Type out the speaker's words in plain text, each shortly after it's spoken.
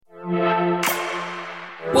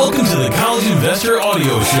Welcome to the College Investor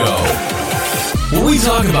Audio Show, where we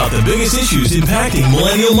talk about the biggest issues impacting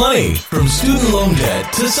millennial money, from student loan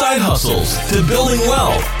debt to side hustles to building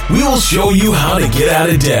wealth. We will show you how to get out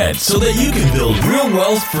of debt so that you can build real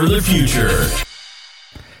wealth for the future.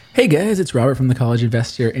 Hey guys, it's Robert from the College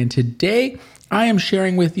Investor, and today I am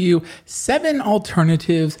sharing with you 7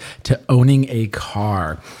 alternatives to owning a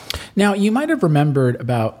car. Now, you might have remembered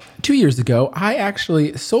about 2 years ago, I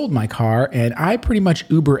actually sold my car and I pretty much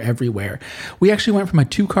Uber everywhere. We actually went from a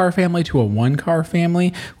 2-car family to a 1-car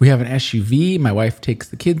family. We have an SUV. My wife takes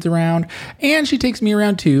the kids around and she takes me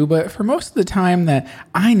around too. But for most of the time that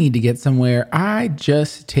I need to get somewhere, I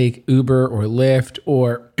just take Uber or Lyft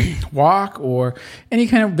or walk or any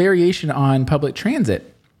kind of variation on public transit.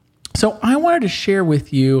 So I wanted to share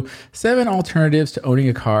with you 7 alternatives to owning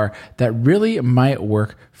a car that really might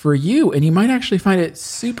work for you. And you might actually find it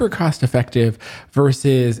super cost effective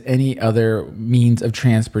versus any other means of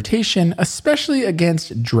transportation, especially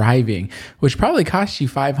against driving, which probably costs you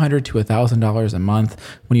 $500 to $1,000 a month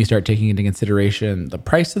when you start taking into consideration the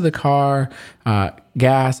price of the car,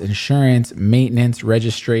 gas, insurance, maintenance,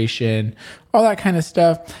 registration, all that kind of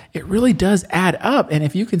stuff. It really does add up. And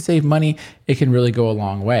if you can save money, it can really go a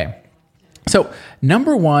long way. So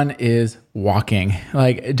number 1 is walking.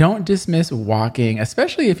 Like, don't dismiss walking,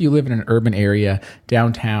 especially if you live in an urban area,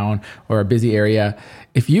 downtown, or a busy area.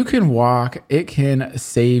 If you can walk, it can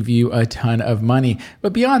save you a ton of money.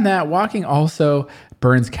 But beyond that, walking also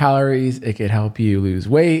burns calories. It could help you lose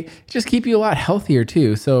weight, just keep you a lot healthier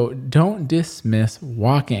too. So don't dismiss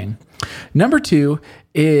walking. Number 2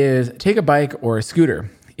 is take a bike or a scooter.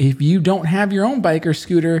 If you don't have your own bike or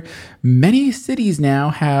scooter, many cities now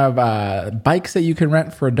have bikes that you can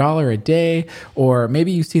rent for $1 a day, or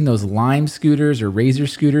maybe you've seen those Lime scooters or Razor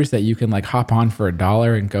scooters that you can like hop on for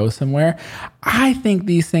 $1 and go somewhere. I think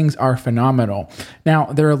these things are phenomenal. Now,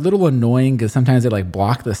 they're a little annoying because sometimes they like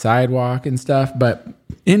block the sidewalk and stuff, but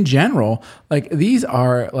in general, like these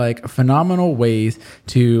are like phenomenal ways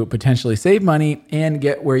to potentially save money and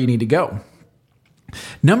get where you need to go.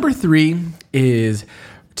 Number 3 is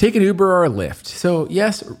take an Uber or a Lyft. So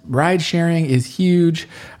yes, ride sharing is huge.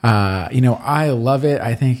 I love it.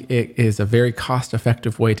 I think it is a very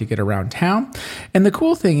cost-effective way to get around town. And the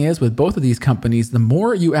cool thing is with both of these companies, the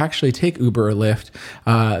more you actually take Uber or Lyft,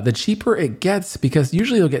 the cheaper it gets, because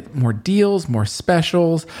usually you'll get more deals, more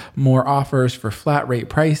specials, more offers for flat rate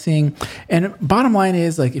pricing. And bottom line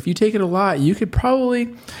is, like, if you take it a lot, you could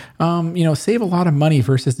probably, save a lot of money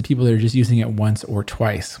versus the people that are just using it once or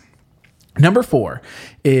twice. Number 4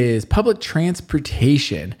 is public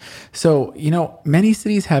transportation. So, many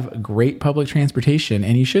cities have great public transportation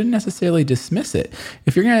and you shouldn't necessarily dismiss it.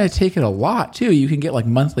 If you're going to take it a lot too, you can get like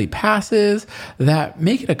monthly passes that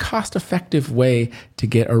make it a cost-effective way to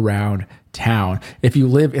get around town. If you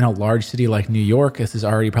live in a large city like New York, this is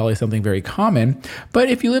already probably something very common. But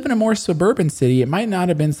if you live in a more suburban city, it might not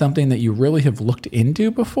have been something that you really have looked into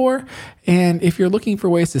before. And if you're looking for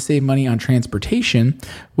ways to save money on transportation,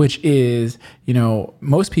 which is,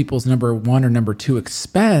 most people's number 1 or number 2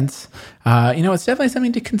 expense, it's definitely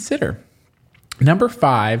something to consider. Number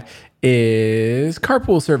 5 is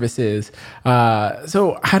carpool services.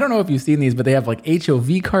 So I don't know if you've seen these, but they have like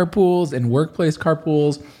HOV carpools and workplace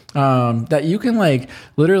carpools that you can like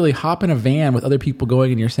literally hop in a van with other people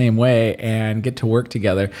going in your same way and get to work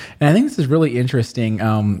together. And I think this is really interesting.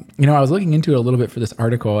 I was looking into it a little bit for this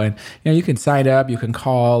article, and you can sign up, you can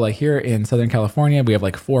call. Like here in Southern California, we have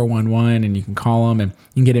like 411, and you can call them and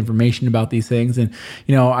you can get information about these things. And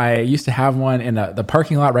I used to have one in the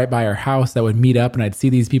parking lot right by our house that would meet up, and I'd see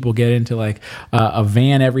these people get into like a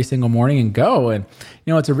van every single morning and go. And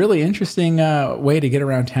it's a really interesting way to get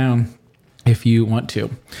around town if you want to.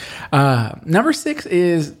 Number 6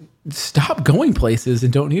 is stop going places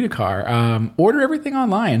and don't need a car. Order everything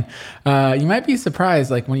online. You might be surprised,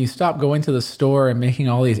 like when you stop going to the store and making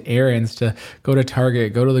all these errands to go to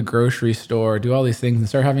Target, go to the grocery store, do all these things and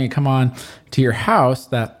start having it come on to your house,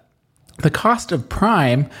 that the cost of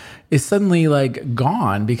Prime is suddenly like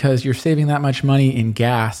gone because you're saving that much money in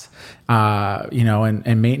gas,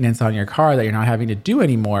 and maintenance on your car that you're not having to do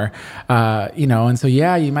anymore. And so,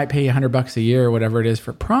 yeah, you might pay $100 a year or whatever it is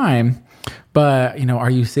for Prime, but, are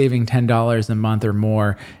you saving $10 a month or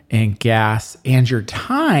more in gas and your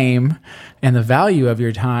time and the value of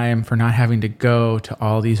your time for not having to go to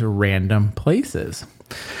all these random places?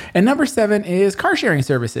 And number 7 is car sharing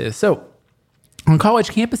services. So on college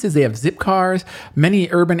campuses, they have Zipcars. Many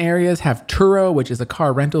urban areas have Turo, which is a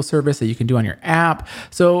car rental service that you can do on your app.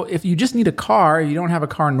 So if you just need a car, you don't have a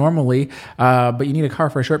car normally, but you need a car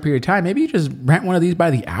for a short period of time, maybe you just rent one of these by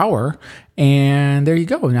the hour And there you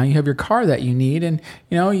go. Now you have your car that you need, and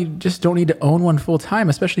you just don't need to own one full time,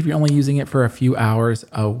 especially if you're only using it for a few hours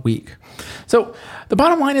a week. So the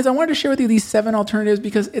bottom line is I wanted to share with you these 7 alternatives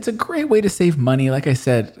because it's a great way to save money. Like I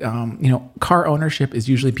said, car ownership is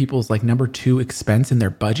usually people's number 2 expense in their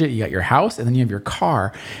budget. You got your house and then you have your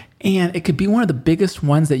car. And it could be one of the biggest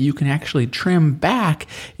ones that you can actually trim back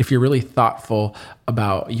if you're really thoughtful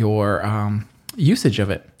about your usage of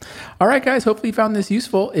it. All right, guys, hopefully you found this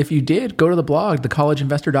useful. If you did, go to the blog,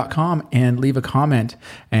 thecollegeinvestor.com, and leave a comment.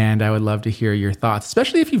 And I would love to hear your thoughts,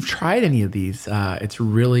 especially if you've tried any of these. It's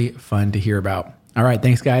really fun to hear about. All right,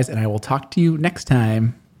 thanks, guys, and I will talk to you next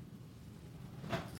time.